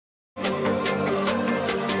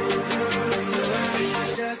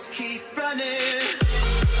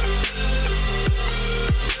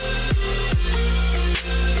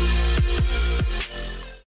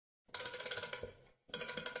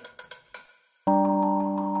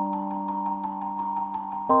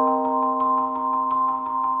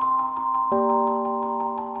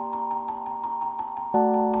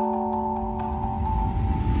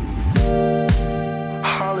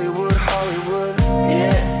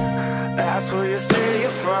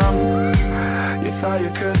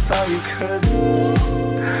thought you could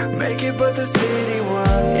make it, but the city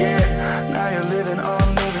won, yeah. Now you're living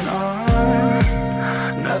on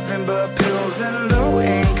nothing but pills and low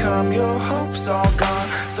income. Your hope's all gone,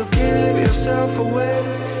 so give yourself away.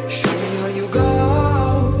 Show me how you go,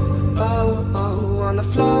 oh, oh, on the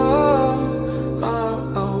floor,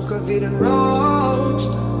 oh, oh, coffee and rose,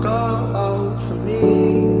 go for me.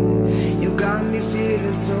 You got me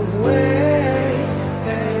feeling some way,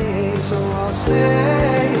 hey, so I'll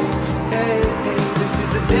say, hey, hey, this is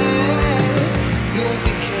the day you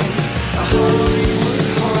became a Hollywood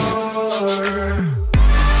whore.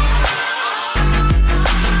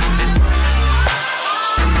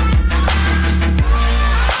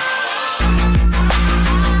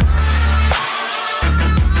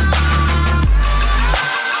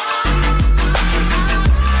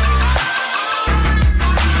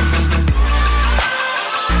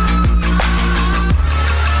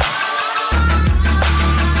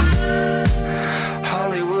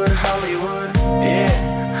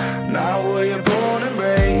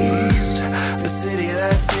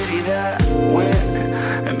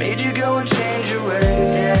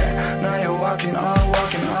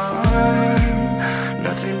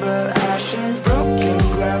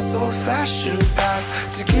 Old-fashioned past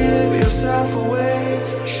to give yourself away.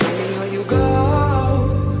 Show me how you go,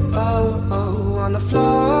 oh, oh, on the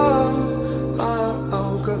floor, oh,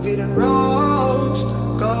 oh, coffee and rose,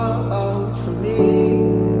 go for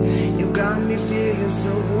me. You got me feeling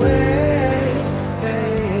some way,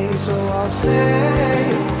 hey, so I'll say,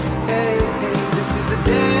 hey, hey, this is the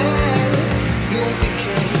day you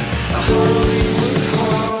became a Hollywood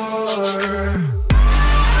whore.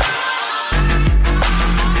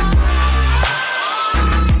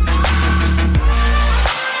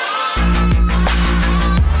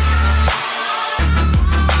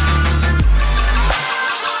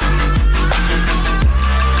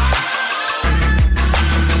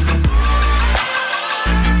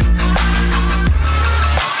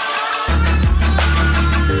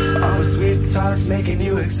 Making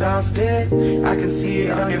you exhausted, I can see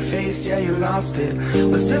it on your face, yeah, you lost it.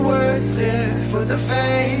 Was it worth it for the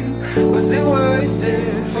fame? Was it worth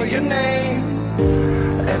it for your name?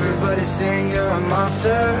 Everybody's saying you're a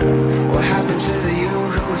monster. What happened to the you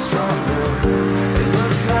who was stronger? It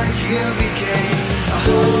looks like you became a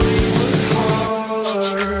Hollywood whore.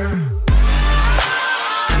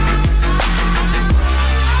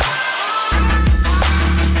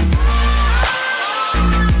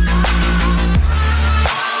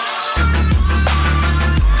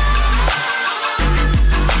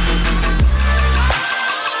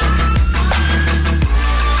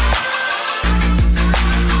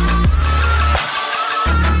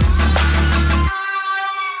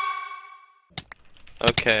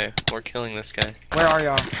 Okay, we're killing this guy. Where are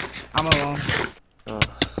y'all? I'm alone.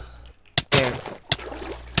 There.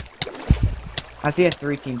 I see a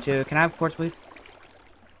 3-team too. Can I have quartz, please?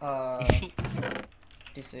 DC.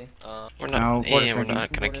 We're not. No, We're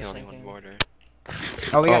not gonna kill anyone. Border.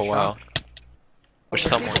 Oh, we got wow. There's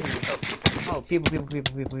someone. Oh, people.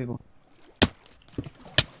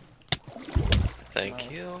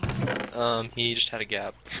 Thank you. He just had a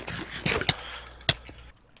gap.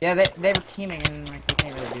 Yeah, they were teaming and like we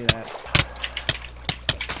can't really do that.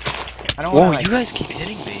 I don't Whoa, wanna, like, you guys keep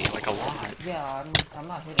hitting me like a lot. Yeah, I'm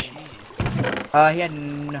not hitting you. He had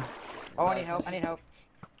no. Oh, I need help. They're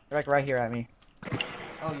like right here at me.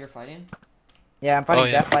 Oh, you're fighting? Yeah, I'm fighting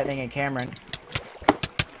yeah. Death Lightning and Cameron.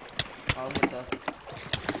 I'll get Death.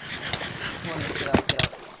 Come on, get out.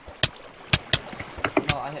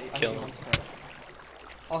 No, I hit Kill him. him.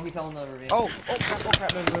 Oh, he fell in the ravine. Oh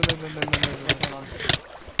crap. Move.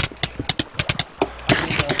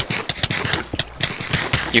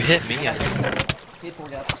 You hit me. He had 4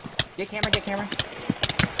 gaps. Get camera.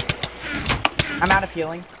 I'm out of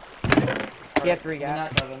healing. He had 3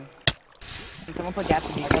 gaps. 7. Can someone put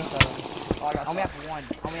gaps in I got DP? 7. Oh, I got Only 7.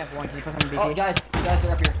 have one. Can you put some in DP? Oh, guys,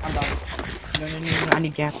 they're up here. I'm done. No. I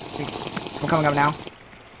need gaps. Please. I'm coming up now.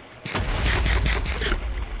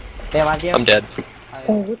 They alive yet? I'm dead.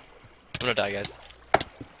 Oh. I'm gonna die, guys.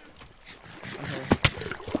 I'm here.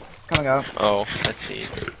 Coming up. Oh, I see.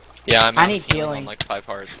 Yeah, I'm I out need of healing healing. on like 5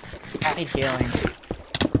 hearts. I need healing.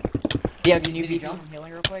 Yeah, can you Did he beat jump?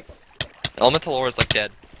 healing real quick? Elemental Ore is like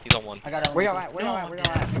dead. He's on 1. I got Where y'all at? Where y'all at?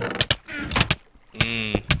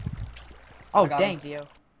 Oh, I got dang, him. Dio.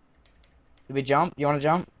 Did we jump? You wanna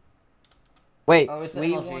jump? Wait, Oh, it's the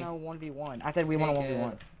we MLG. want a 1v1. I said we want a Okay.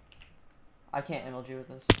 1v1. I can't MLG with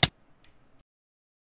this.